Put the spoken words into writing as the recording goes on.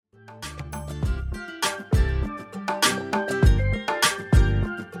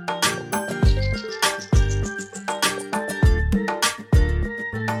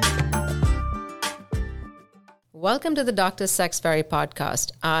Welcome to the Dr. Sex Fairy podcast.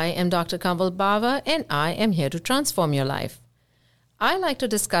 I am Dr. Kanwal Bawa and I am here to transform your life. I like to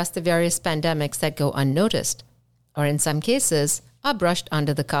discuss the various pandemics that go unnoticed, or in some cases, are brushed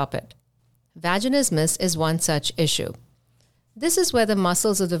under the carpet. Vaginismus is one such issue. This is where the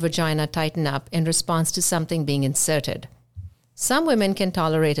muscles of the vagina tighten up in response to something being inserted. Some women can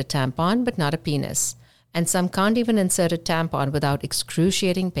tolerate a tampon but not a penis, and some can't even insert a tampon without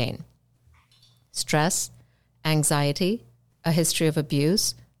excruciating pain. Stress, anxiety, a history of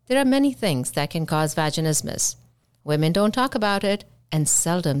abuse, there are many things that can cause vaginismus. Women don't talk about it and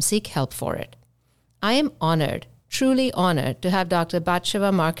seldom seek help for it. I am honored, truly honored, to have Dr.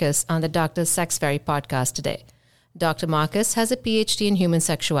 Batsheva Marcus on the Dr. Sex Fairy podcast today. Dr. Marcus has a PhD in human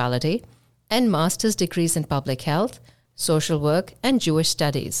sexuality and master's degrees in public health, social work, and Jewish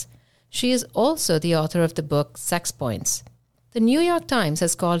studies. She is also the author of the book Sex Points. The New York Times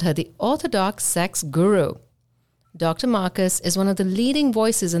has called her the orthodox sex guru. Dr. Marcus is one of the leading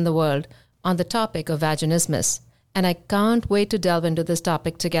voices in the world on the topic of vaginismus, and I can't wait to delve into this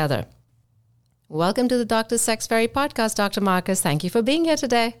topic together. Welcome to the Dr. Sex Fairy podcast, Dr. Marcus. Thank you for being here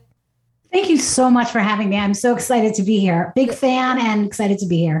today. Thank you so much for having me. I'm so excited to be here. Big fan and excited to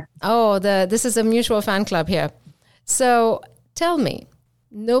be here. Oh, this is a mutual fan club here. So tell me,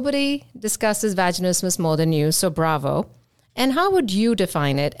 nobody discusses vaginismus more than you, so bravo. And how would you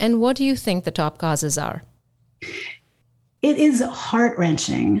define it, and what do you think the top causes are? It is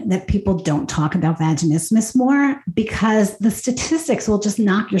heart-wrenching that people don't talk about vaginismus more because the statistics will just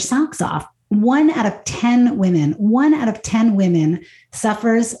knock your socks off. 1 out of 10 women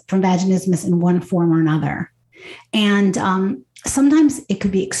suffers from vaginismus in one form or another. And sometimes it could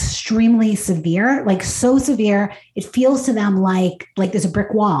be extremely severe, like so severe, it feels to them like there's a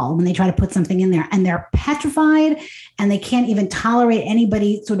brick wall when they try to put something in there and they're petrified and they can't even tolerate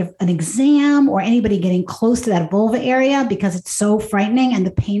anybody sort of an exam or anybody getting close to that vulva area because it's so frightening and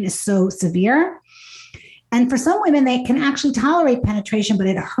the pain is so severe. And for some women, they can actually tolerate penetration, but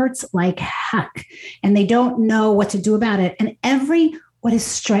it hurts like heck and they don't know what to do about it. And what is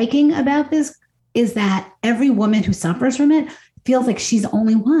striking about this is that every woman who suffers from it feels like she's the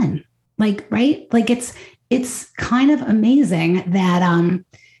only one. Right? It's kind of amazing that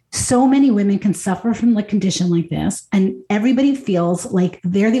so many women can suffer from a condition like this, and everybody feels like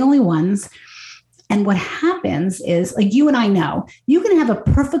they're the only ones. And what happens is, like you and I know, you can have a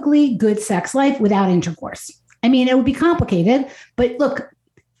perfectly good sex life without intercourse. I mean, it would be complicated, but look,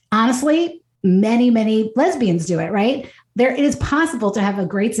 honestly, many lesbians do it, right? It is possible to have a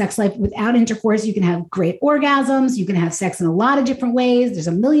great sex life without intercourse. You can have great orgasms. You can have sex in a lot of different ways. There's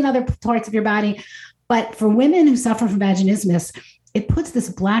a million other parts of your body. But for women who suffer from vaginismus, it puts this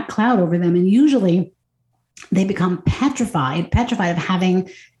black cloud over them. And usually they become petrified of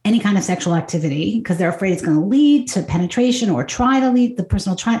having any kind of sexual activity because they're afraid it's going to lead to penetration or the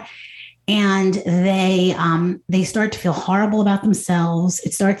person will try. And they start to feel horrible about themselves.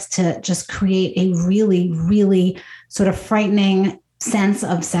 It starts to just create a really, really sort of frightening sense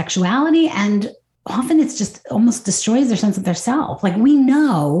of sexuality. And often it's just almost destroys their sense of their self. Like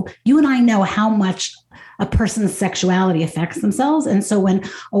you and I know how much a person's sexuality affects themselves. And so when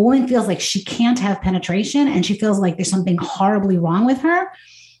a woman feels like she can't have penetration and she feels like there's something horribly wrong with her,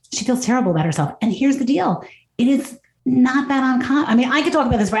 she feels terrible about herself. And here's the deal. It is not that uncommon. I mean, I could talk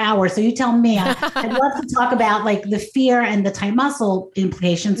about this for hours. So you tell me. I'd love to talk about the fear and the tight muscle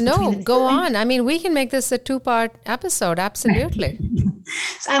implications. No, go on. I mean, we can make this a 2-part episode. Absolutely.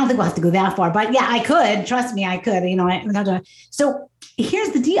 So I don't think we'll have to go that far, but yeah, I could. Trust me, I could. So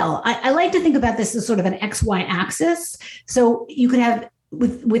here's the deal. I like to think about this as sort of an XY axis. So you could have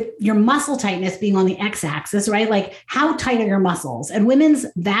with your muscle tightness being on the x-axis, right? Like how tight are your muscles? And women's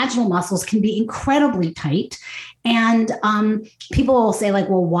vaginal muscles can be incredibly tight. And people will say well,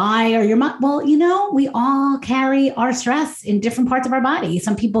 why are your well, we all carry our stress in different parts of our body.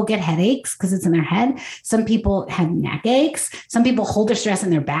 Some people get headaches because it's in their head. Some people have neck aches. Some people hold their stress in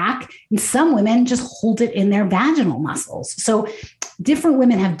their back. And some women just hold it in their vaginal muscles. So different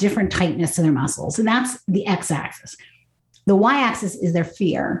women have different tightness to their muscles. And that's the x-axis. The y-axis is their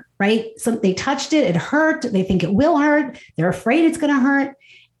fear, right? So they touched it, it hurt. They think it will hurt. They're afraid it's going to hurt.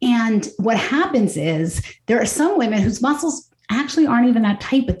 And what happens is there are some women whose muscles actually aren't even that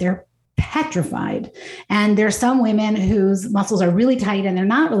tight, but they're petrified. And there are some women whose muscles are really tight and they're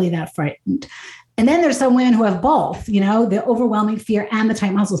not really that frightened. And then there's some women who have both, the overwhelming fear and the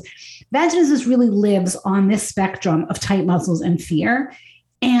tight muscles. Vaginismus really lives on this spectrum of tight muscles and fear.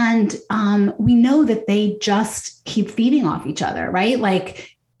 And we know that they just keep feeding off each other, right?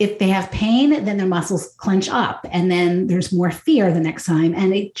 Like if they have pain, then their muscles clench up and then there's more fear the next time.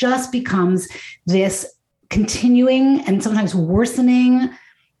 And it just becomes this continuing and sometimes worsening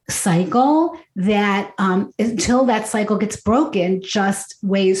cycle that until that cycle gets broken, just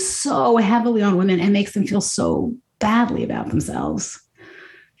weighs so heavily on women and makes them feel so badly about themselves.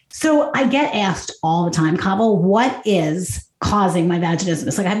 So I get asked all the time, Kaval, what is causing my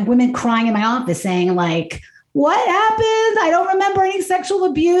vaginismus? Like I have women crying in my office saying like, what happened? I don't remember any sexual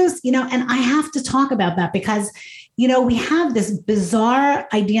abuse, and I have to talk about that because, we have this bizarre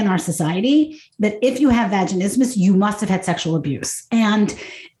idea in our society that if you have vaginismus, you must have had sexual abuse. And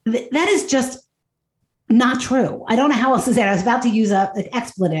that is just not true. I don't know how else to say it. I was about to use an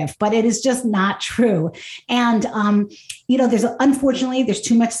expletive, but it is just not true. And, unfortunately, there's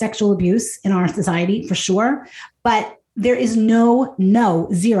too much sexual abuse in our society for sure. But there is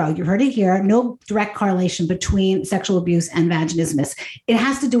zero, you heard it here, no direct correlation between sexual abuse and vaginismus. It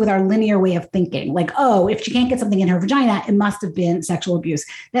has to do with our linear way of thinking. Like, oh, if she can't get something in her vagina, it must have been sexual abuse.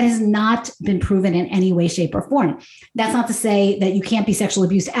 That has not been proven in any way, shape, or form. That's not to say that you can't be sexually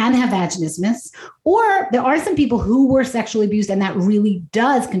abused and have vaginismus, or there are some people who were sexually abused and that really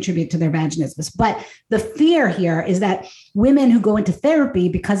does contribute to their vaginismus. But the fear here is that women who go into therapy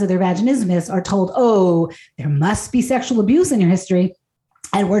because of their vaginismus are told, oh, there must be sexual abuse in your history,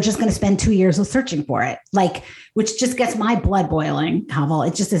 and we're just going to spend 2 years searching for it, which just gets my blood boiling, Kaval.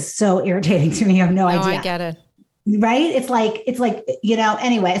 It just is so irritating to me. You have no idea. I get it. Right? It's like,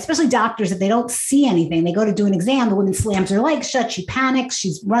 anyway, especially doctors, if they don't see anything, they go to do an exam, the woman slams her legs shut, she panics,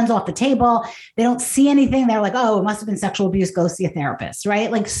 she runs off the table. They don't see anything. They're like, oh, it must have been sexual abuse. Go see a therapist,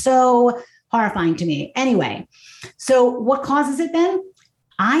 right? Like so horrifying to me. Anyway, so what causes it then?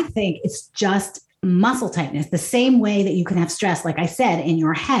 I think it's just muscle tightness, the same way that you can have stress, like I said, in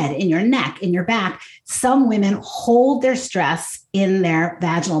your head, in your neck, in your back. Some women hold their stress in their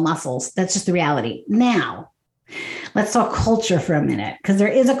vaginal muscles. That's just the reality. Now, let's talk culture for a minute, because there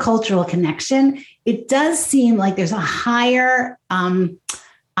is a cultural connection. It does seem like there's a higher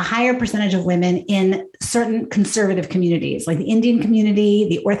percentage of women in certain conservative communities, like the Indian community,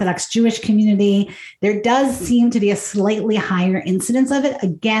 the Orthodox Jewish community. There does seem to be a slightly higher incidence of it.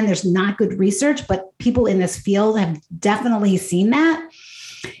 Again, there's not good research, but people in this field have definitely seen that.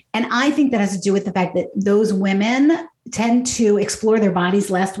 And I think that has to do with the fact that those women tend to explore their bodies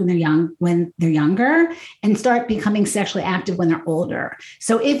less when they're younger, and start becoming sexually active when they're older.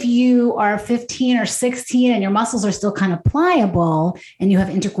 So if you are 15 or 16 and your muscles are still kind of pliable and you have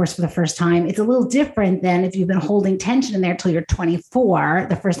intercourse for the first time, it's a little different than if you've been holding tension in there till you're 24,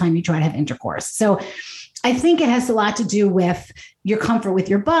 the first time you try to have intercourse. So I think it has a lot to do with your comfort with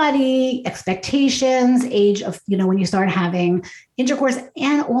your body, expectations, age of, when you start having intercourse.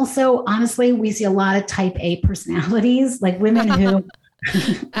 And also, honestly, we see a lot of type A personalities, like women who...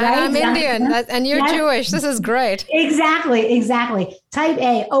 right? I'm Indian and you're Jewish. This is great. Exactly. Type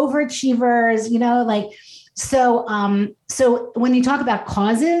A, overachievers, So when you talk about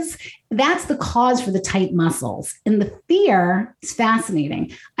causes, that's the cause for the tight muscles. And the fear is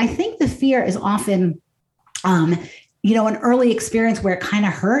fascinating. I think the fear is often... an early experience where it kind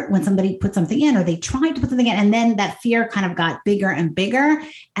of hurt when somebody put something in or they tried to put something in, and then that fear kind of got bigger and bigger.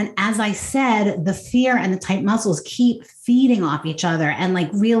 And as I said, the fear and the tight muscles keep feeding off each other and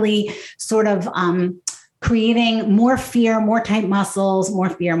really sort of creating more fear, more tight muscles, more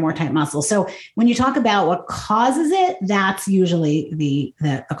fear, more tight muscles. So when you talk about what causes it, that's usually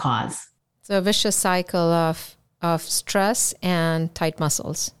the cause. So a vicious cycle of stress and tight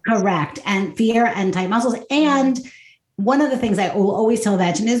muscles. Correct. And fear and tight muscles. And one of the things I will always tell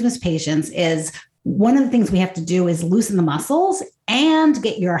vaginismus patients is one of the things we have to do is loosen the muscles and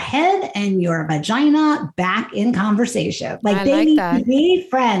get your head and your vagina back in conversation. They need to be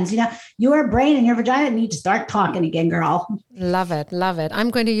friends. Your brain and your vagina need to start talking again, girl. Love it. I'm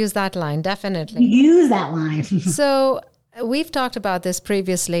going to use that line. Definitely. Use that line. So we've talked about this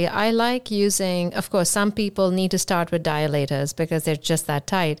previously. I like using, of course, some people need to start with dilators because they're just that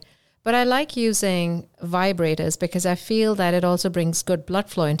tight. But I like using vibrators because I feel that it also brings good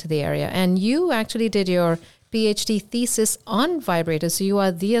blood flow into the area. And you actually did your PhD thesis on vibrators, so you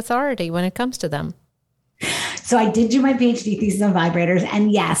are the authority when it comes to them. So I did do my PhD thesis on vibrators.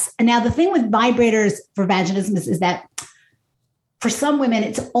 And yes, and now the thing with vibrators for vaginismus is that for some women,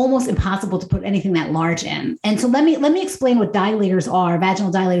 it's almost impossible to put anything that large in. And so let me explain what dilators are,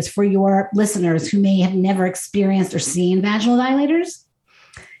 vaginal dilators, for your listeners who may have never experienced or seen vaginal dilators.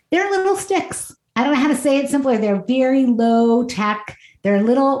 They're little sticks. I don't know how to say it simpler. They're very low tech. They're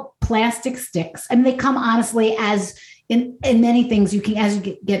little plastic sticks. I mean, they come honestly as in many things, you can, as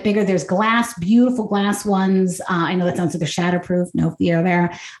you get bigger, there's glass, beautiful glass ones. I know that sounds like they're shatterproof, no fear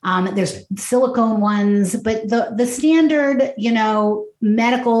there. There's silicone ones, but the standard,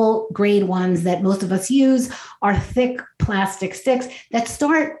 medical grade ones that most of us use are thick plastic sticks that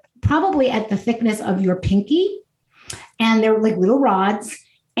start probably at the thickness of your pinky. And they're like little rods.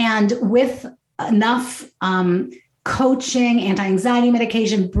 And with enough coaching, anti-anxiety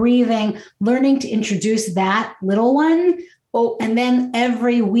medication, breathing, learning to introduce that little one. Oh, and then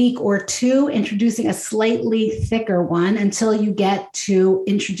every week or two, introducing a slightly thicker one until you get to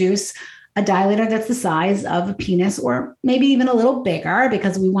introduce a dilator that's the size of a penis, or maybe even a little bigger,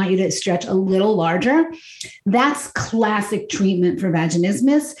 because we want you to stretch a little larger. That's classic treatment for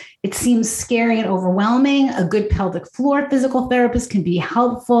vaginismus. It seems scary and overwhelming. A good pelvic floor physical therapist can be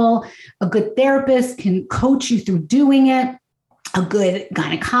helpful. A good therapist can coach you through doing it. A good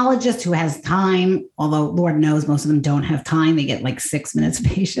gynecologist who has time, although Lord knows most of them don't have time. They get like 6 minutes a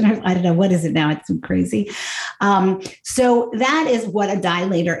patient. I don't know. What is it now? It's so crazy. So that is what a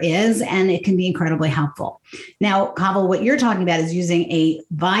dilator is, and it can be incredibly helpful. Now, Kaval, what you're talking about is using a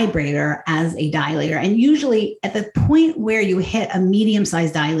vibrator as a dilator. And usually at the point where you hit a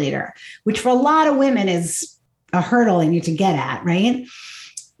medium-sized dilator, which for a lot of women is a hurdle you need to get at, right?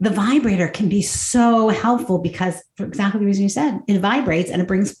 The vibrator can be so helpful because, for exactly the reason you said, it vibrates and it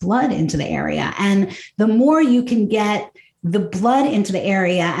brings blood into the area. And the more you can get the blood into the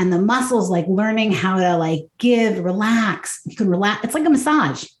area and the muscles, like learning how to like give, relax, you can relax. It's like a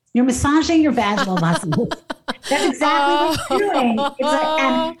massage. You're massaging your vaginal muscles. That's exactly what you're doing.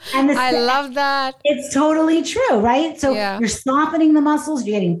 I love that. It's totally true, right? So You're softening the muscles,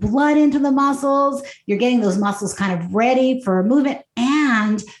 you're getting blood into the muscles, you're getting those muscles kind of ready for movement.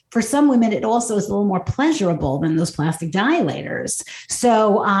 And for some women, it also is a little more pleasurable than those plastic dilators.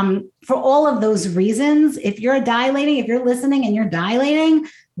 So for all of those reasons, if you're listening and you're dilating,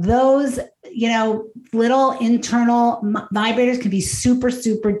 those, little internal vibrators can be super,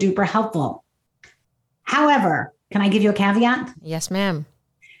 super duper helpful. However, can I give you a caveat? Yes, ma'am.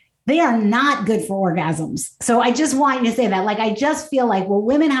 They are not good for orgasms. So I just want you to say that. Like, I just feel like what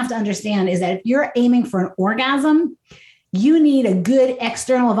women have to understand is that if you're aiming for an orgasm, you need a good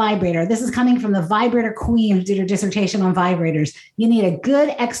external vibrator. This is coming from the vibrator queen who did her dissertation on vibrators. You need a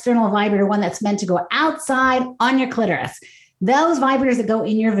good external vibrator, one that's meant to go outside on your clitoris. Those vibrators that go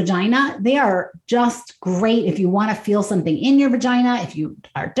in your vagina, they are just great if you want to feel something in your vagina, if you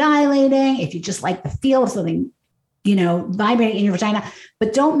are dilating, if you just like the feel of something, vibrating in your vagina.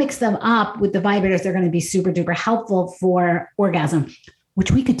 But don't mix them up with the vibrators. They're going to be super duper helpful for orgasm, which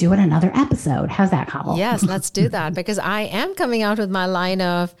we could do in another episode. How's that, Kaval? Yes, let's do that, because I am coming out with my line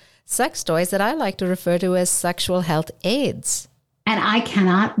of sex toys that I like to refer to as sexual health aids. And I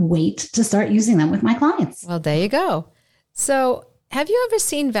cannot wait to start using them with my clients. Well, there you go. So have you ever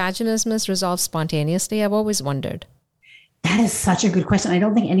seen vaginismus resolve spontaneously? I've always wondered. That is such a good question. I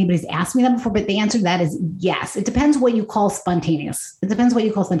don't think anybody's asked me that before, but the answer to that is yes. It depends what you call spontaneous.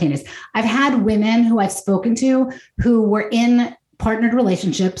 I've had women who I've spoken to who were in partnered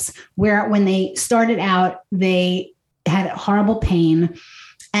relationships where when they started out, they had horrible pain.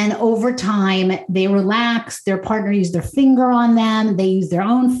 And over time, they relaxed. Their partner used their finger on them. They used their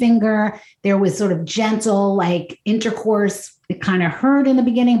own finger. There was sort of gentle, like intercourse. It kind of hurt in the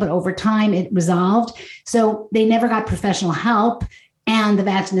beginning, but over time it resolved. So they never got professional help, and the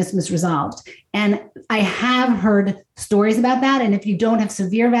vaginismus resolved. And I have heard stories about that. And if you don't have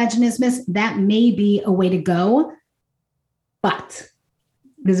severe vaginismus, that may be a way to go. But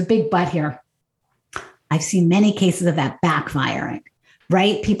there's a big but here. I've seen many cases of that backfiring.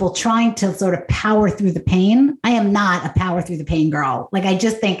 Right? People trying to sort of power through the pain. I am not a power through the pain girl. Like, I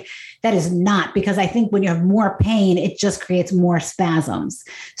just think that is not, because I think when you have more pain, it just creates more spasms.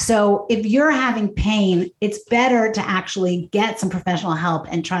 So if you're having pain, it's better to actually get some professional help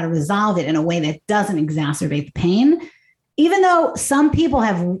and try to resolve it in a way that doesn't exacerbate the pain, even though some people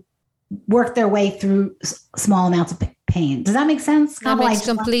have worked their way through small amounts of pain. Does that make sense? That makes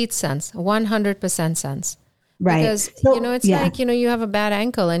complete sense. 100% sense. Right. Because, it's like, you have a bad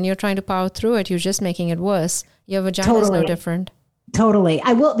ankle and you're trying to power through it. You're just making it worse. Your vagina is no different. Totally.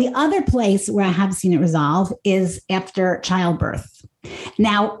 The other place where I have seen it resolve is after childbirth.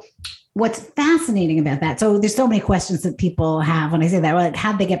 Now, what's fascinating about that, so there's so many questions that people have when I say that, like,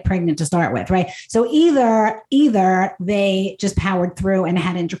 how'd they get pregnant to start with, right? So either they just powered through and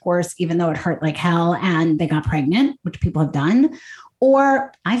had intercourse, even though it hurt like hell, and they got pregnant, which people have done.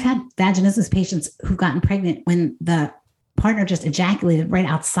 Or I've had vaginismus patients who've gotten pregnant when the partner just ejaculated right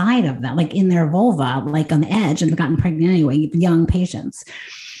outside of them, like in their vulva, like on the edge, and they've gotten pregnant anyway, young patients.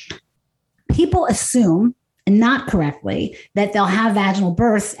 People assume, and not correctly, that they'll have vaginal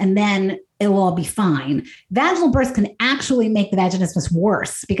births and then it'll all be fine. Vaginal births can actually make the vaginismus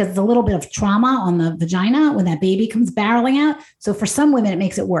worse because it's a little bit of trauma on the vagina when that baby comes barreling out. So for some women, it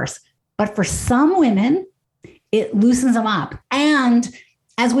makes it worse. But for some women, it loosens them up. And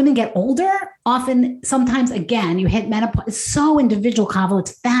as women get older, sometimes again, you hit menopause. It's so individual, Kaval.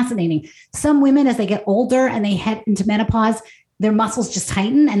 It's fascinating. Some women, as they get older and they head into menopause, their muscles just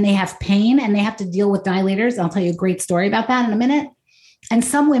tighten and they have pain and they have to deal with dilators. I'll tell you a great story about that in a minute. And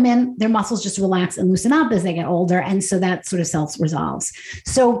some women, their muscles just relax and loosen up as they get older. And so that sort of self-resolves.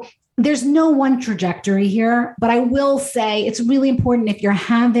 So there's no one trajectory here, but I will say it's really important if you're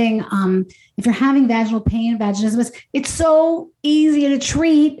having vaginal pain, vaginismus, it's so easy to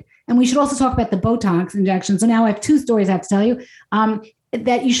treat. And we should also talk about the Botox injection. So now I have two stories I have to tell you.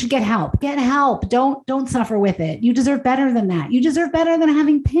 That you should get help. Get help. Don't suffer with it. You deserve better than that. You deserve better than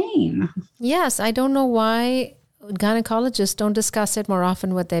having pain. Yes, I don't know why gynecologists don't discuss it more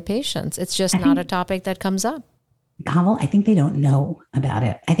often with their patients. It's just not a topic that comes up. Kaval, I think they don't know about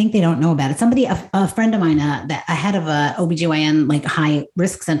it. Somebody, a friend of mine, the head of a OBGYN, like high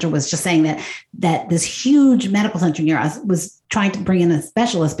risk center, was just saying that this huge medical center near us was trying to bring in a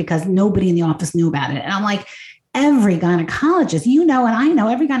specialist because nobody in the office knew about it. And I'm like, every gynecologist, and I know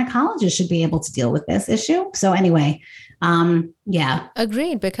every gynecologist should be able to deal with this issue. So anyway, yeah.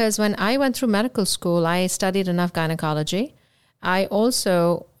 Agreed. Because when I went through medical school, I studied enough gynecology. I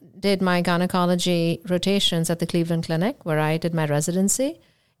also did my gynecology rotations at the Cleveland Clinic where I did my residency.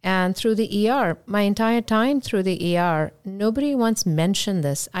 And through the ER, my entire time through the ER, nobody once mentioned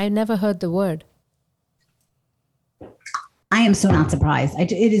this. I never heard the word. I am so not surprised.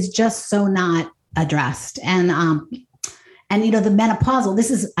 It is just so not addressed. And the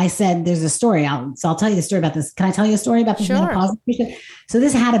menopausal, I said, there's a story. I'll tell you the story about this. Can I tell you a story about this menopausal patient? So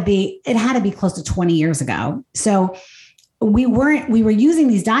it had to be close to 20 years ago. So we were using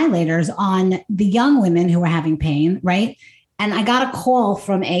these dilators on the young women who were having pain, right? And I got a call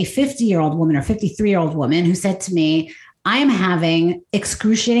from a 50-year-old woman or 53-year-old woman who said to me, I'm having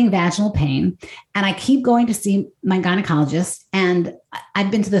excruciating vaginal pain and I keep going to see my gynecologist. And I've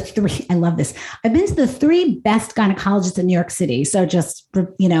been to the three best gynecologists in New York City. So just,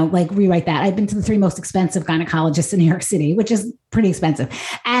 rewrite that. I've been to the three most expensive gynecologists in New York City, which is pretty expensive.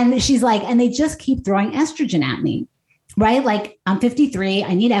 And she's like, and they just keep throwing estrogen at me, right? Like I'm 53,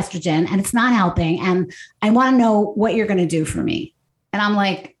 I need estrogen and it's not helping. And I want to know what you're going to do for me. And I'm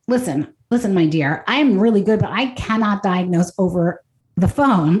like, listen, my dear, I'm really good, but I cannot diagnose over the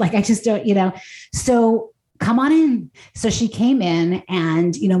phone. Like I just don't, so come on in. So she came in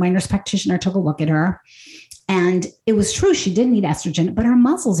and, my nurse practitioner took a look at her and it was true. She did need estrogen, but her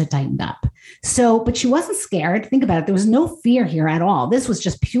muscles had tightened up. So, but she wasn't scared. Think about it. There was no fear here at all. This was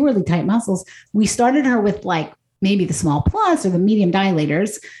just purely tight muscles. We started her with like maybe the small plus or the medium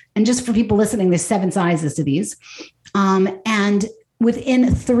dilators. And just for people listening, there's 7 sizes to these. And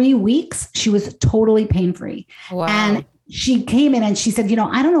within 3 weeks, she was totally pain-free. Wow. And she came in and she said,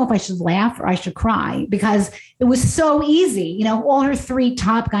 I don't know if I should laugh or I should cry because it was so easy. All her 3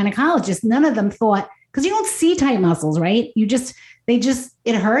 top gynecologists, none of them thought, because you don't see tight muscles, right?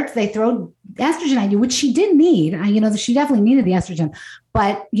 It hurts. They throw estrogen at you, which she did need. She definitely needed the estrogen.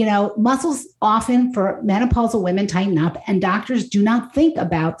 But, muscles often for menopausal women tighten up and doctors do not think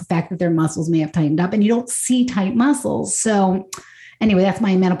about the fact that their muscles may have tightened up and you don't see tight muscles. So anyway, that's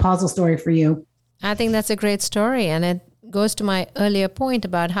my menopausal story for you. I think that's a great story. And it goes to my earlier point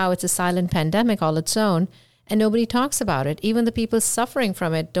about how it's a silent pandemic all its own and nobody talks about it. Even the people suffering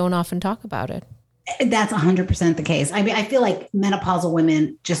from it don't often talk about it. That's 100% the case. I mean, I feel like menopausal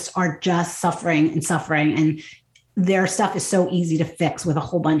women are suffering and their stuff is so easy to fix with a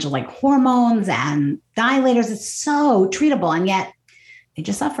whole bunch of like hormones and dilators. It's so treatable. And yet they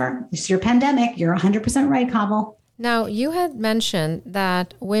just suffer. It's your pandemic. You're 100% right, Kaval. Now, you had mentioned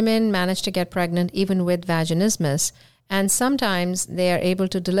that women manage to get pregnant even with vaginismus, and sometimes they are able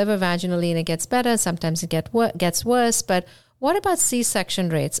to deliver vaginally and it gets better. Sometimes it gets worse. But what about C-section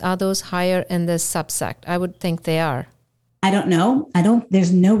rates? Are those higher in this subsect? I would think they are. I don't know.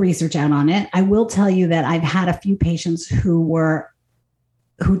 There's no research out on it. I will tell you that I've had a few patients who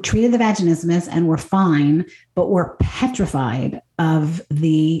treated the vaginismus and were fine, but were petrified of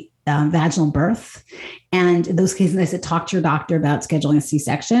the vaginal birth. And in those cases, I said, talk to your doctor about scheduling a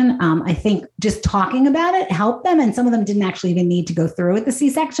C-section. I think just talking about it helped them. And some of them didn't actually even need to go through with the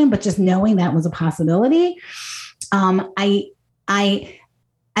C-section, but just knowing that was a possibility.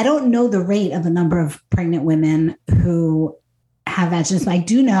 I don't know the rate of the number of pregnant women who have vaginismus. I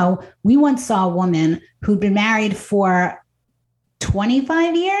do know we once saw a woman who'd been married for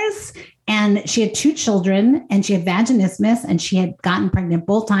 25 years And she had 2 children, and she had vaginismus, and she had gotten pregnant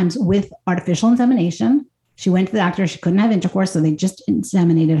both times with artificial insemination. She went to the doctor. She couldn't have intercourse, so they just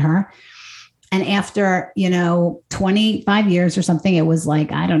inseminated her. And after, 25 years or something, it was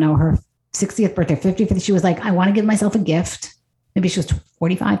like, I don't know, her 60th birthday, 50th, she was like, I want to give myself a gift. Maybe she was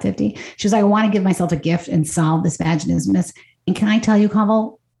 45, 50. She was like, I want to give myself a gift and solve this vaginismus. And can I tell you,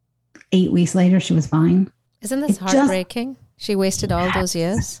 Kaval, 8 weeks later, she was fine. Isn't this heartbreaking? She wasted all those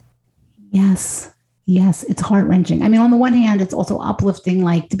years. Yes. It's heart-wrenching. I mean, on the one hand, it's also uplifting,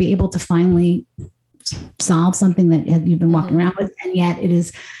 like to be able to finally solve something that you've been walking around with. And yet it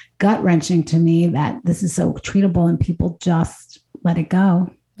is gut-wrenching to me that this is so treatable and people just let it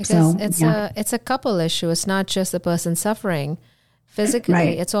go. Because it's a couple issue. It's not just the person suffering physically.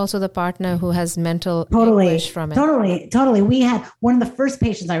 Right. It's also the partner who has mental anguish from it. Totally. We had one of the first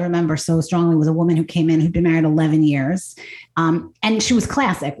patients I remember so strongly was a woman who came in who'd been married 11 years. And she was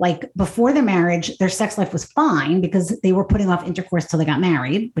classic. Like before their marriage, their sex life was fine because they were putting off intercourse till they got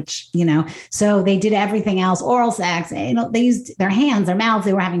married, which, so they did everything else, oral sex, they used their hands, their mouths,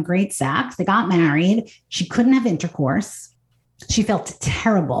 they were having great sex. They got married. She couldn't have intercourse. She felt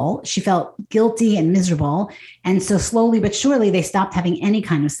terrible. She felt guilty and miserable. And so slowly but surely, they stopped having any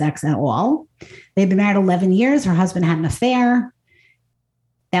kind of sex at all. They'd been married 11 years. Her husband had an affair.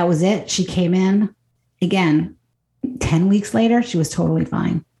 That was it. She came in again, 10 weeks later, she was totally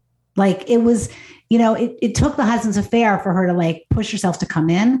fine. Like it was, it took the husband's affair for her to like push herself to come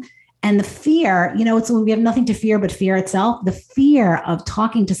in. And the fear, we have nothing to fear but fear itself. The fear of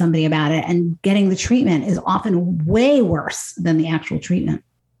talking to somebody about it and getting the treatment is often way worse than the actual treatment.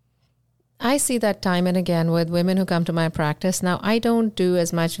 I see that time and again with women who come to my practice. Now, I don't do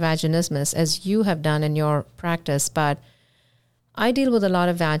as much vaginismus as you have done in your practice, but I deal with a lot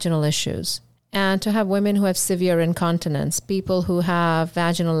of vaginal issues. And to have women who have severe incontinence, people who have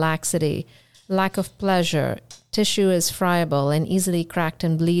vaginal laxity, lack of pleasure, tissue is friable and easily cracked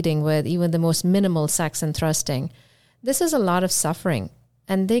and bleeding with even the most minimal sex and thrusting. This is a lot of suffering.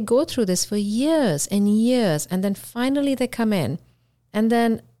 And they go through this for years and years. And then finally they come in. And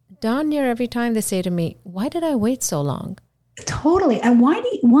then darn near every time they say to me, why did I wait so long? Totally. And why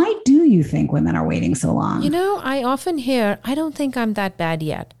do you think women are waiting so long? I often hear, I don't think I'm that bad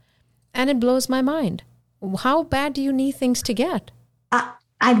yet. And it blows my mind. How bad do you need things to get?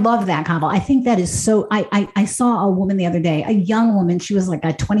 I love that, Kaval. I think that is so, I saw a woman the other day, a young woman, she was like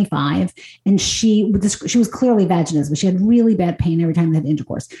 25, and she was clearly vaginismus. She had really bad pain every time they had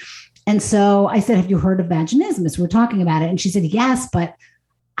intercourse. And so I said, have you heard of vaginismus? We're talking about it. And she said, yes, but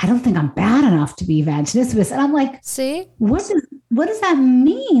I don't think I'm bad enough to be vaginismus. And I'm like, see, what does that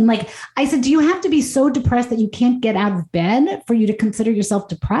mean? Like, I said, do you have to be so depressed that you can't get out of bed for you to consider yourself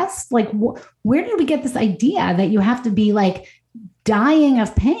depressed? Like, where did we get this idea that you have to be like dying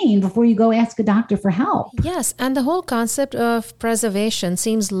of pain before you go ask a doctor for help? Yes. And the whole concept of preservation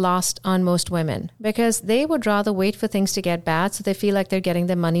seems lost on most women because they would rather wait for things to get bad so they feel like they're getting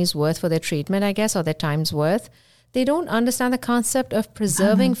their money's worth for their treatment, I guess, or their time's worth. They don't understand the concept of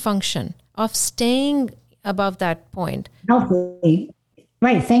preserving function, of staying above that point. Healthy.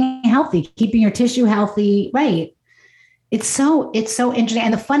 Right. Staying healthy, keeping your tissue healthy. Right. It's so interesting.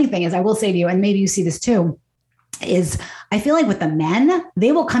 And the funny thing is, I will say to you, and maybe you see this too, is I feel like with the men,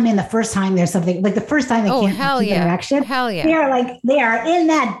 they will come in the first time there's something, like the first time they can't keep an erection. Hell yeah. They are in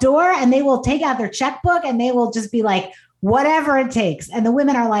that door and they will take out their checkbook and they will just be like, whatever it takes. And the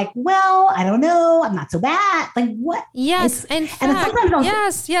women are like, well, I don't know. I'm not so bad. Like what? Yes. In fact,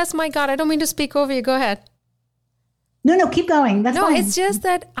 yes. My God, I don't mean to speak over you. Go ahead. No, keep going. That's fine. It's just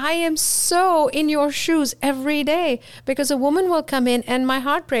that I am so in your shoes every day because a woman will come in and my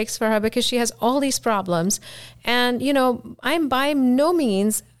heart breaks for her because she has all these problems. And, I'm by no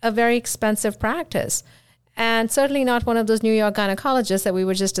means a very expensive practice. And certainly not one of those New York gynecologists that we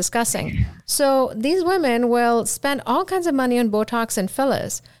were just discussing. So these women will spend all kinds of money on Botox and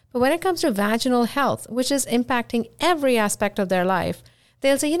fillers. But when it comes to vaginal health, which is impacting every aspect of their life,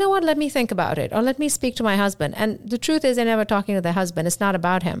 they'll say, you know what, let me think about it. Or let me speak to my husband. And the truth is they're never talking to their husband. It's not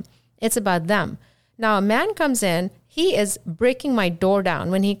about him. It's about them. Now, a man comes in, he is breaking my door down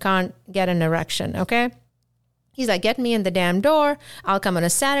when he can't get an erection, okay? He's like, get me in the damn door. I'll come on a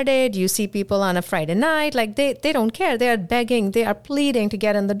Saturday. Do you see people on a Friday night? Like they don't care. They are begging. They are pleading to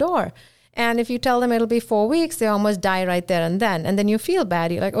get in the door. And if you tell them it'll be 4 weeks, they almost die right there and then. And then you feel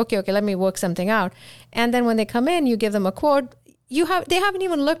bad. You're like, okay, let me work something out. And then when they come in, you give them a quote. They haven't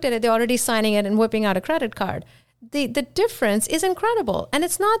even looked at it. They're already signing it and whipping out a credit card. The difference is incredible. And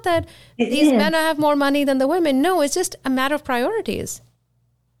it's not that these men have more money than the women. No, it's just a matter of priorities.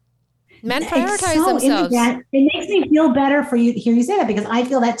 Men prioritize so themselves. It makes me feel better for you to hear you say that, because I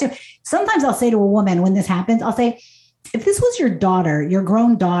feel that too. Sometimes I'll say to a woman when this happens, I'll say, if this was your daughter, your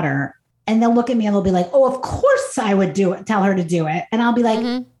grown daughter, and they'll look at me and they'll be like, oh, of course I would do it. Tell her to do it. And I'll be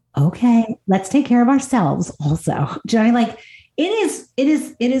like, okay, let's take care of ourselves also. Do you know what I mean? Like,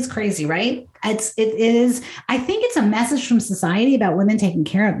 it is crazy, right? It is. I think it's a message from society about women taking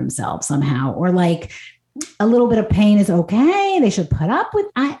care of themselves somehow, or like a little bit of pain is okay. They should put up with.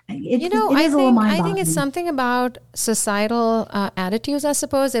 I think it's something about societal attitudes, I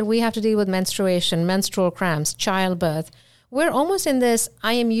suppose, that we have to deal with menstruation, menstrual cramps, childbirth. We're almost in this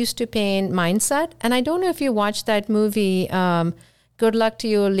I am used to pain mindset. And I don't know if you watched that movie, Good Luck to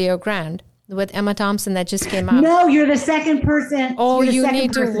You, Leo Grande, with Emma Thompson that just came out. No, you're the second person. Oh, you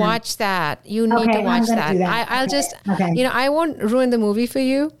need to watch that. You need to watch that. I'll just, I won't ruin the movie for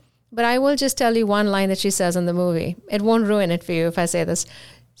you, but I will just tell you one line that she says in the movie. It won't ruin it for you if I say this.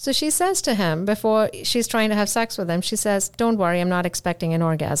 So she says to him before she's trying to have sex with him, she says, don't worry, I'm not expecting an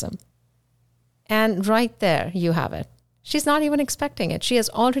orgasm. And right there, you have it. She's not even expecting it. She has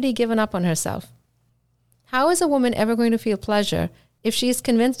already given up on herself. How is a woman ever going to feel pleasure if she's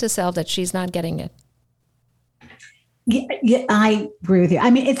convinced herself that she's not getting it? Yeah, I agree with you.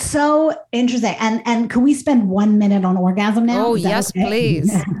 I mean, it's so interesting. And can we spend 1 minute on orgasm now? Oh, yes, okay?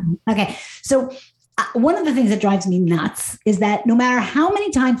 Please. Okay. So one of the things that drives me nuts is that no matter how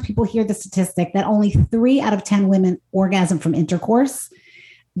many times people hear the statistic that only 3 out of 10 women orgasm from intercourse,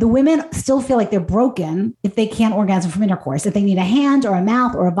 the women still feel like they're broken if they can't orgasm from intercourse. If they need a hand or a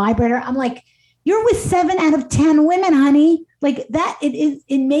mouth or a vibrator, I'm like, you're with 7 out of 10 women, honey. Like that,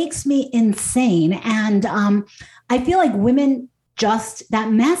 it makes me insane. And I feel like women just,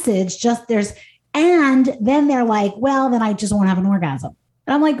 that message, just and then they're like, well, then I just won't have an orgasm.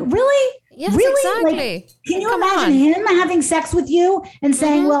 And I'm like, really? Yes, really? exactly. Like, can you imagine him having sex with you and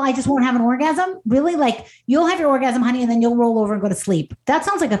saying, well, I just won't have an orgasm? Really? Like, you'll have your orgasm, honey, and then you'll roll over and go to sleep. That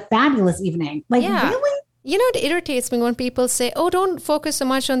sounds like a fabulous evening. Like, really? You know, it irritates me when people say, oh, don't focus so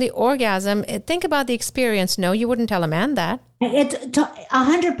much on the orgasm. Think about the experience. No, you wouldn't tell a man that. It's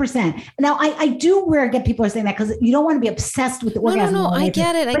 100%. Now, I do get people are saying that because you don't want to be obsessed with the orgasm. No, I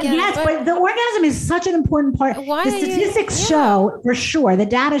get it. But the orgasm is such an important part. The statistics show, for sure, the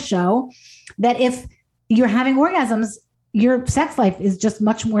data show that if you're having orgasms, your sex life is just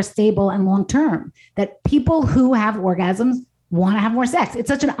much more stable and long-term. That people who have orgasms want to have more sex. It's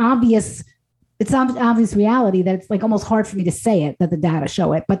such an obvious reality that it's like almost hard for me to say it, that the data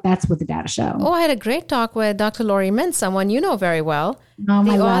show it, but that's what the data show. Oh, I had a great talk with Dr. Lori Mintz, someone you know very well, the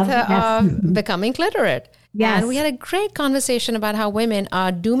author of Becoming Clitorate. Yes. And we had a great conversation about how women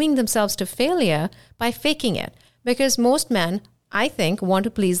are dooming themselves to failure by faking it, because most men, I think, want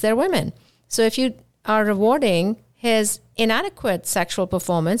to please their women. So if you are rewarding his inadequate sexual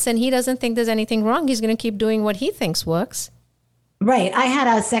performance and he doesn't think there's anything wrong, he's going to keep doing what he thinks works. Right. I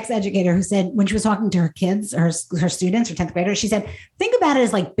had a sex educator who said when she was talking to her kids, her students, her 10th graders, she said, think about it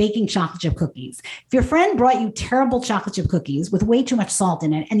as like baking chocolate chip cookies. If your friend brought you terrible chocolate chip cookies with way too much salt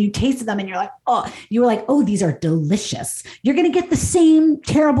in it and you tasted them and you were like, oh, these are delicious. You're going to get the same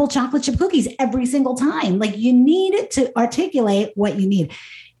terrible chocolate chip cookies every single time. Like, you need to articulate what you need.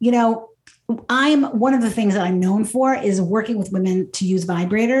 You know, one of the things that I'm known for is working with women to use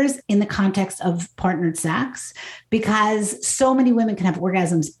vibrators in the context of partnered sex, because so many women can have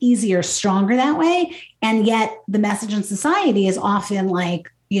orgasms easier, stronger that way. And yet the message in society is often like,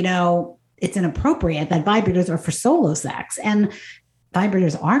 you know, it's inappropriate that vibrators are for solo sex. And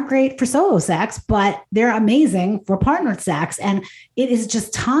vibrators are great for solo sex, but they're amazing for partnered sex. And it is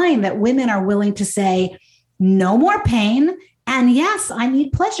just time that women are willing to say, no more pain. And yes, I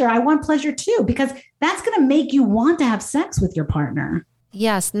need pleasure. I want pleasure too, because that's going to make you want to have sex with your partner.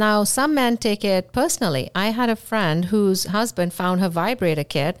 Yes. Now, some men take it personally. I had a friend whose husband found her vibrator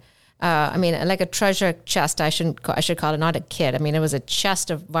kit. Like a treasure chest, I should call it, not a kit. I mean, it was a chest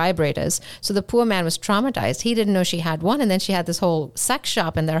of vibrators. So the poor man was traumatized. He didn't know she had one. And then she had this whole sex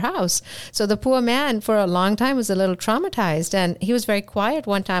shop in their house. So the poor man for a long time was a little traumatized. And he was very quiet.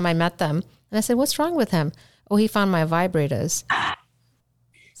 One time I met them and I said, what's wrong with him? Oh, he found my vibrators.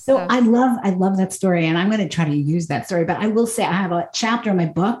 So I love that story. And I'm going to try to use that story. But I will say I have a chapter in my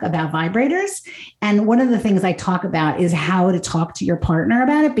book about vibrators. And one of the things I talk about is how to talk to your partner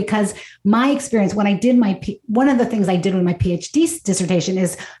about it. Because my experience when I did one of the things I did with my PhD dissertation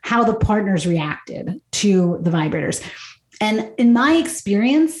is how the partners reacted to the vibrators. And in my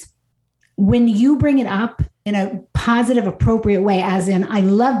experience, when you bring it up in a positive, appropriate way, as in, I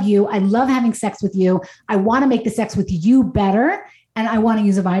love you, I love having sex with you, I want to make the sex with you better, and I want to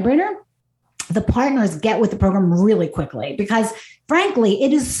use a vibrator, the partners get with the program really quickly because, frankly,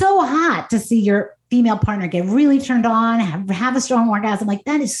 it is so hot to see your female partner get really turned on, have a strong orgasm. Like,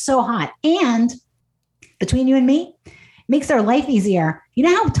 that is so hot. And between you and me, it makes their life easier. You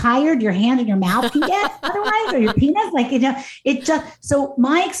know how tired your hand and your mouth can get otherwise, or your penis? Like, it just, so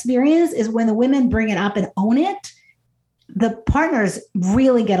my experience is when the women bring it up and own it, the partners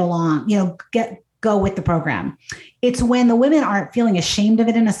really get along, go with the program. It's when the women aren't feeling ashamed of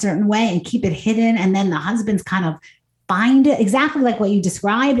it in a certain way and keep it hidden. And then the husbands kind of find it exactly like what you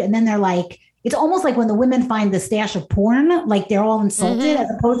described. And then they're like, it's almost like when the women find the stash of porn, like they're all insulted, as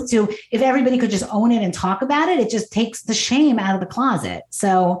opposed to if everybody could just own it and talk about it, it just takes the shame out of the closet.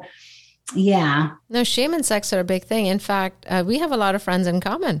 So, yeah. No, shame and sex are a big thing. In fact, we have a lot of friends in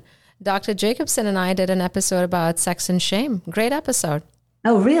common. Dr. Jacobson and I did an episode about sex and shame. Great episode.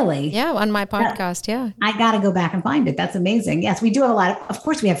 Oh, really? Yeah, on my podcast, yeah. I got to go back and find it. That's amazing. Yes, we do have a lot of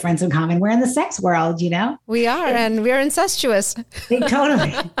course, we have friends in common. We're in the sex world, We are, and we're incestuous.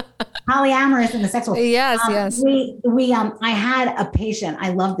 Totally. Polyamorous in the sex world. Yes, yes. I had a patient. I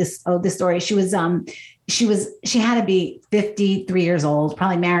love this story. She had to be 53 years old,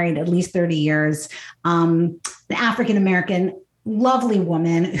 probably married at least 30 years. The African-American, lovely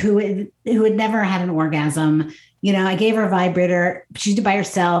woman who had never had an orgasm. I gave her a vibrator. She did it by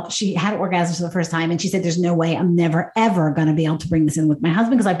herself. She had orgasms for the first time. And she said, there's no way I'm never, ever going to be able to bring this in with my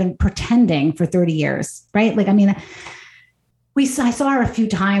husband because I've been pretending for 30 years. Right. I saw her a few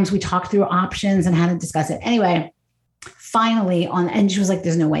times. We talked through options and how to discuss it. Anyway, finally and she was like,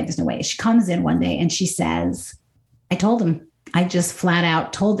 there's no way. She comes in one day and she says, I told him, I just flat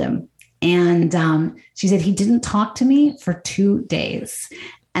out told him. And she said, he didn't talk to me for 2 days.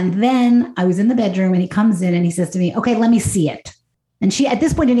 And then I was in the bedroom and he comes in and he says to me, okay, let me see it. And she, at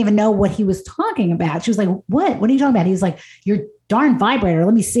this point, didn't even know what he was talking about. She was like, what are you talking about? He was like, your darn vibrator.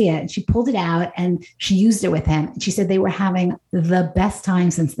 Let me see it. And she pulled it out and she used it with him. And she said they were having the best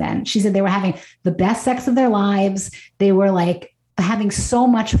time since then. She said they were having the best sex of their lives. They were like having so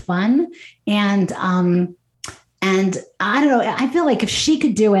much fun. And I don't know, I feel like if she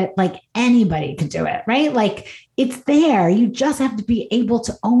could do it, like anybody could do it, right? Like it's there. You just have to be able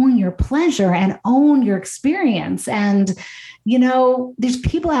to own your pleasure and own your experience. And, there's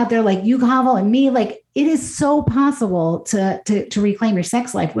people out there like you, Kaval, and me, like it is so possible to reclaim your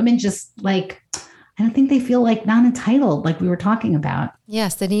sex life. Women just like, I don't think they feel like not entitled, like we were talking about.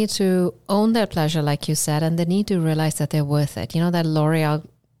 Yes, they need to own their pleasure, like you said, and they need to realize that they're worth it. That L'Oreal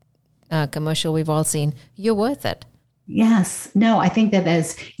commercial we've all seen, you're worth it. Yes. No, I think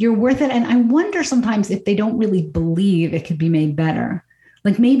that you're worth it. And I wonder sometimes if they don't really believe it could be made better.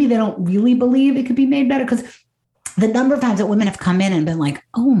 Like maybe they don't really believe it could be made better because the number of times that women have come in and been like,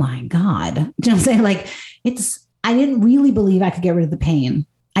 oh my God, you know what I'm saying? Like I didn't really believe I could get rid of the pain.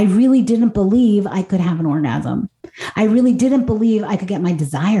 I really didn't believe I could have an orgasm. I really didn't believe I could get my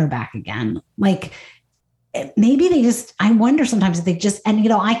desire back again. Like, maybe I wonder sometimes if they just, and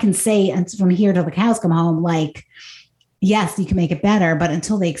I can say, and from here till the cows come home, like, yes, you can make it better, but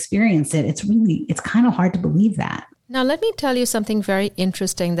until they experience it, it's kind of hard to believe that. Now, let me tell you something very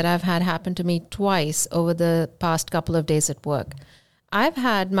interesting that I've had happen to me twice over the past couple of days at work. I've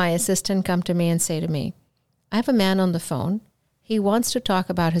had my assistant come to me and say to me, I have a man on the phone. He wants to talk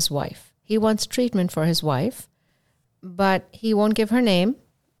about his wife. He wants treatment for his wife, but he won't give her name,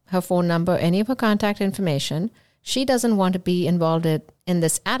 her phone number, any of her contact information. She doesn't want to be involved in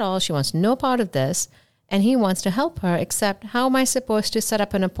this at all. She wants no part of this. And he wants to help her, except how am I supposed to set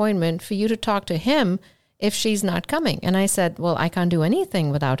up an appointment for you to talk to him if she's not coming? And I said, well, I can't do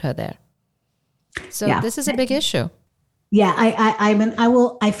anything without her there. So This is a big issue. Yeah,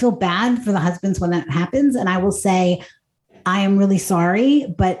 I feel bad for the husbands when that happens. And I will say, I am really sorry,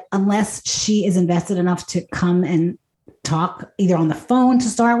 but unless she is invested enough to come and talk either on the phone to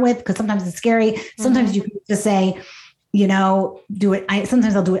start with, because sometimes it's scary. Sometimes you can just say, do it.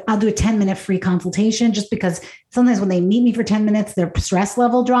 Sometimes I'll do it. I'll do a 10-minute free consultation just because sometimes when they meet me for 10 minutes, their stress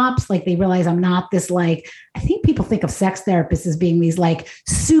level drops. Like they realize I'm not this, I think people think of sex therapists as being these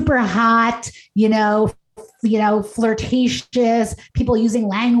super hot, flirtatious people using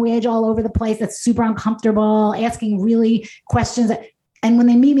language all over the place. That's super uncomfortable, asking really questions. And when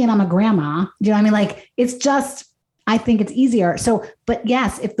they meet me and I'm a grandma, it's just, I think it's easier. So, but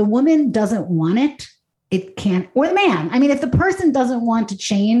yes, if the woman doesn't want it, it can't, or the man. If the person doesn't want to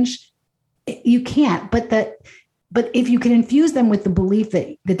change, you can't. But if you can infuse them with the belief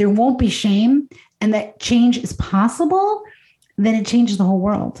that there won't be shame and that change is possible, then it changes the whole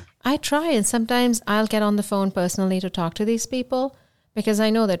world. I try, and sometimes I'll get on the phone personally to talk to these people because I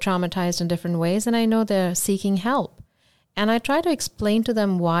know they're traumatized in different ways and I know they're seeking help. And I try to explain to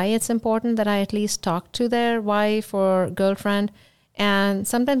them why it's important that I at least talk to their wife or girlfriend. And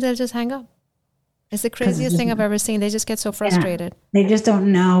sometimes they'll just hang up. It's the craziest thing I've ever seen. They just get so frustrated. They just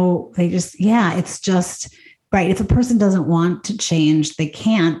don't know. It's just, right. If a person doesn't want to change, they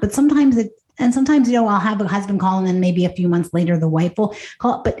can't. But sometimes I'll have a husband call and then maybe a few months later, the wife will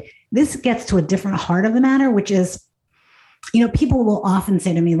call. But this gets to a different heart of the matter, which is, people will often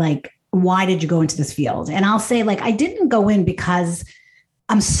say to me, like, why did you go into this field? And I'll say, like, I didn't go in because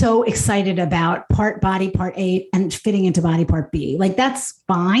I'm so excited about part body, part A, and fitting into body part B. Like, that's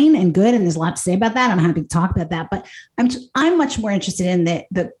fine and good. And there's a lot to say about that. I'm happy to talk about that. But I'm much more interested in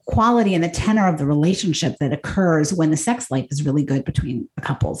the quality and the tenor of the relationship that occurs when the sex life is really good between the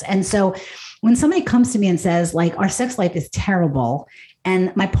couples. And so when somebody comes to me and says, like, our sex life is terrible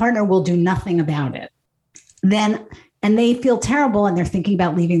and my partner will do nothing about it, and they feel terrible and they're thinking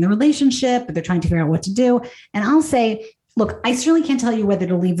about leaving the relationship, but they're trying to figure out what to do. And I'll say, look, I certainly can't tell you whether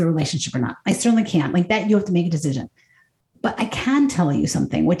to leave the relationship or not. I certainly can't. Like that, you have to make a decision. But I can tell you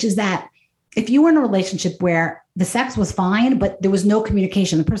something, which is that if you were in a relationship where the sex was fine, but there was no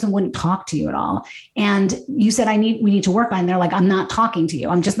communication, the person wouldn't talk to you at all, and you said, we need to work on it, and they're like, I'm not talking to you.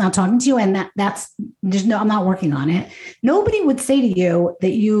 I'm just not talking to you. And I'm not working on it. Nobody would say to you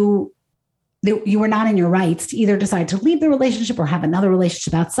that you were not in your rights to either decide to leave the relationship or have another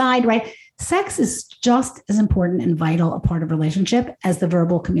relationship outside, right? Sex is just as important and vital a part of relationship as the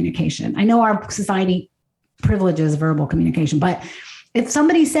verbal communication. I know our society privileges verbal communication, but if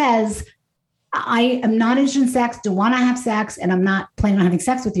somebody says, I am not interested in sex, don't want to have sex, and I'm not planning on having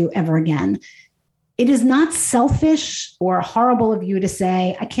sex with you ever again, it is not selfish or horrible of you to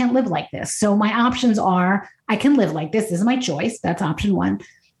say, I can't live like this. So my options are, I can live like this. This is my choice. That's option one.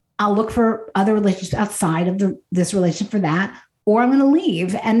 I'll look for other relationships outside of this relationship for that, or I'm going to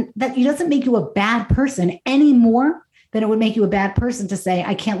leave. And that doesn't make you a bad person any more than it would make you a bad person to say,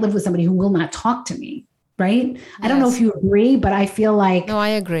 I can't live with somebody who will not talk to me. Right. Yes. I don't know if you agree, but I feel like, no, I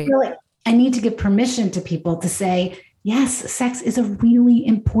agree. I need to give permission to people to say, yes, sex is a really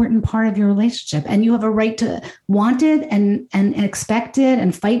important part of your relationship and you have a right to want it and expect it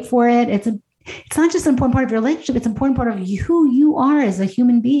and fight for it. It's not just an important part of your relationship. It's an important part of who you are as a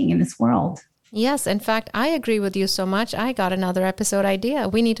human being in this world. Yes. In fact, I agree with you so much. I got another episode idea.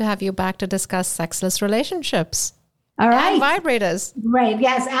 We need to have you back to discuss sexless relationships. All right. And vibrators. Right.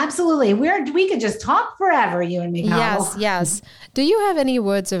 Yes, absolutely. We could just talk forever, you and me, Carol. Yes. Do you have any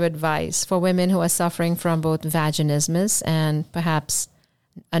words of advice for women who are suffering from both vaginismus and perhaps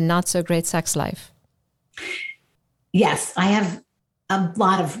a not so great sex life? Yes, I have a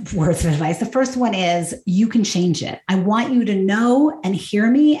lot of words of advice. The first one is you can change it. I want you to know and hear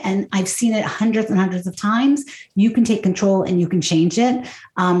me. And I've seen it hundreds and hundreds of times. You can take control and you can change it.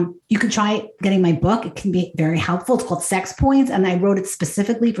 You can try getting my book. It can be very helpful. It's called Sex Points. And I wrote it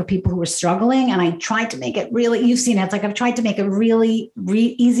specifically for people who are struggling. And I tried to make it really, you've seen it. It's like, I've tried to make it really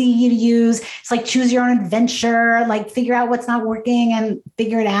easy to use. It's like choose your own adventure, like figure out what's not working and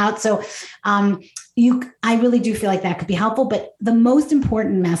figure it out. So, I really do feel like that could be helpful. But the most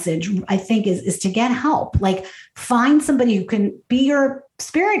important message, I think, is to get help. Like find somebody who can be your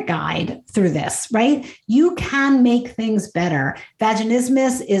spirit guide through this, right? You can make things better.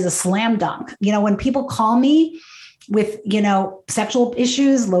 Vaginismus is a slam dunk. When people call me with, sexual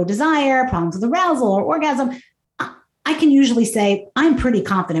issues, low desire, problems with arousal or orgasm, I can usually say, I'm pretty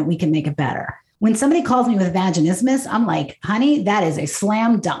confident we can make it better. When somebody calls me with vaginismus, I'm like, honey, that is a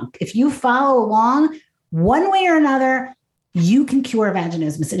slam dunk. If you follow along one way or another, you can cure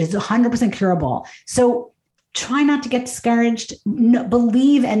vaginismus. It is 100% curable. So try not to get discouraged.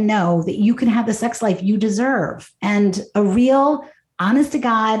 Believe and know that you can have the sex life you deserve and a real, honest to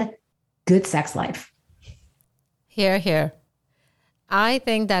God, good sex life. Hear, hear. I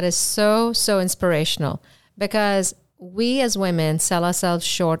think that is so, so inspirational because we as women sell ourselves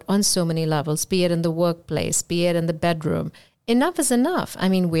short on so many levels, be it in the workplace, be it in the bedroom. Enough is enough. I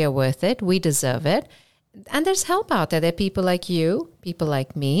mean, we are worth it. We deserve it. And there's help out there. There are people like you, people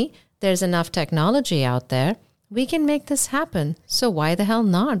like me. There's enough technology out there. We can make this happen. So why the hell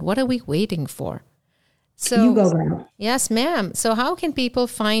not? What are we waiting for? So you go, girl. Yes, ma'am. So how can people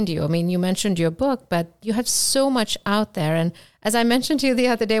find you? I mean, you mentioned your book, but you have so much out there. And as I mentioned to you the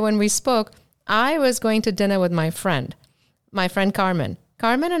other day when we spoke, I was going to dinner with my friend Carmen.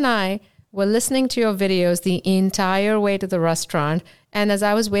 Carmen and I were listening to your videos the entire way to the restaurant. And as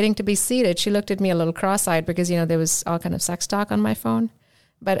I was waiting to be seated, she looked at me a little cross-eyed because, there was all kind of sex talk on my phone.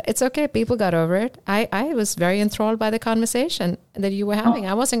 But it's okay. People got over it. I was very enthralled by the conversation that you were having.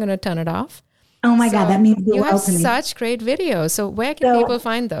 I wasn't going to turn it off. Oh my God, that means the you world have to me. such great videos. So where can people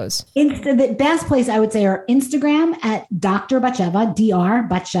find those? The best place I would say are Instagram at Dr. Batsheva, Dr.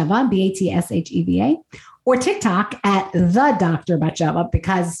 Batsheva, Batsheva, or TikTok at the Dr. Batsheva,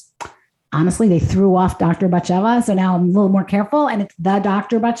 because honestly, they threw off Dr. Batsheva. So now I'm a little more careful, and it's the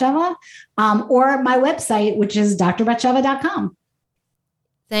Dr. Batsheva, or my website, which is drbatsheva.com.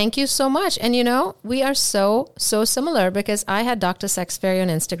 Thank you so much. And you know, we are so similar, because I had Dr. Sex Fairy on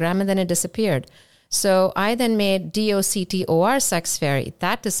Instagram and then it disappeared. So I then made DOCTOR Sex Fairy.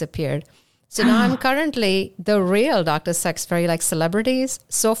 That disappeared. So now I'm currently the real Dr. Sex Fairy, like celebrities.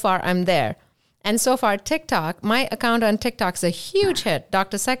 So far, I'm there. And so far, TikTok, my account on TikTok is a huge hit,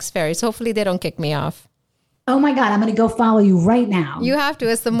 Dr. Sex Fairy. So hopefully they don't kick me off. Oh my God, I'm going to go follow you right now. You have to.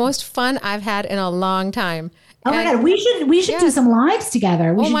 It's the most fun I've had in a long time. Oh my God, we should do some lives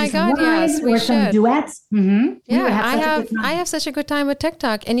together. We should do some lives, yes, we should. Some duets. Mm-hmm. Yeah, I have such a good time with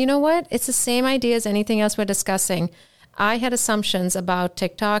TikTok. And you know what? It's the same idea as anything else we're discussing. I had assumptions about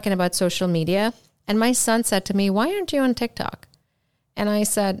TikTok and about social media. And my son said to me, "Why aren't you on TikTok?" And I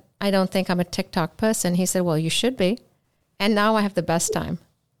said, "I don't think I'm a TikTok person." He said, "Well, you should be." And now I have the best time.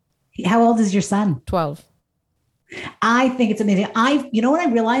 How old is your son? 12. I think it's amazing. You know what I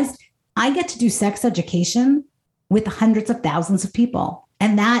realized? I get to do sex education with hundreds of thousands of people.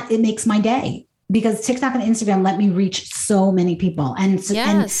 And it makes my day, because TikTok and Instagram let me reach so many people. And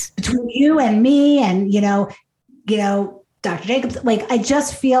between you and me and, Dr. Jacobs, I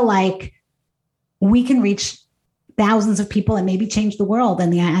just feel like we can reach thousands of people and maybe change the world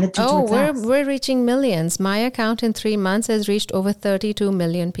and the attitude towards sex. We're reaching millions. My account in 3 months has reached over 32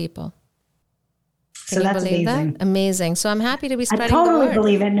 million people. Can you believe that? Amazing. So I'm happy to be spreading the word. I totally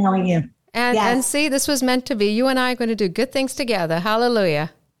believe it, knowing you. And see, this was meant to be. You and I are going to do good things together.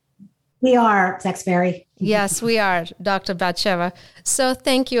 Hallelujah. We are, Sex Fairy. Yes, we are, Dr. Batsheva. So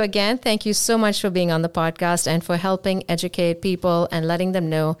thank you again. Thank you so much for being on the podcast and for helping educate people and letting them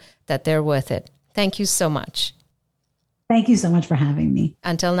know that they're worth it. Thank you so much. Thank you so much for having me.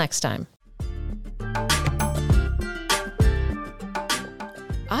 Until next time.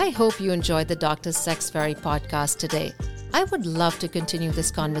 I hope you enjoyed the Dr. Sex Fairy podcast today. I would love to continue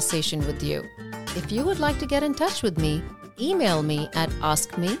this conversation with you. If you would like to get in touch with me, email me at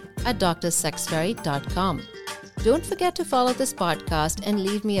askme@drsexfairy.com. Don't forget to follow this podcast and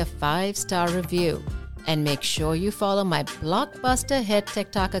leave me a 5-star review. And make sure you follow my blockbuster hit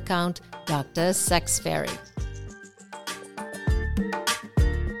TikTok account, Dr. Sex Fairy.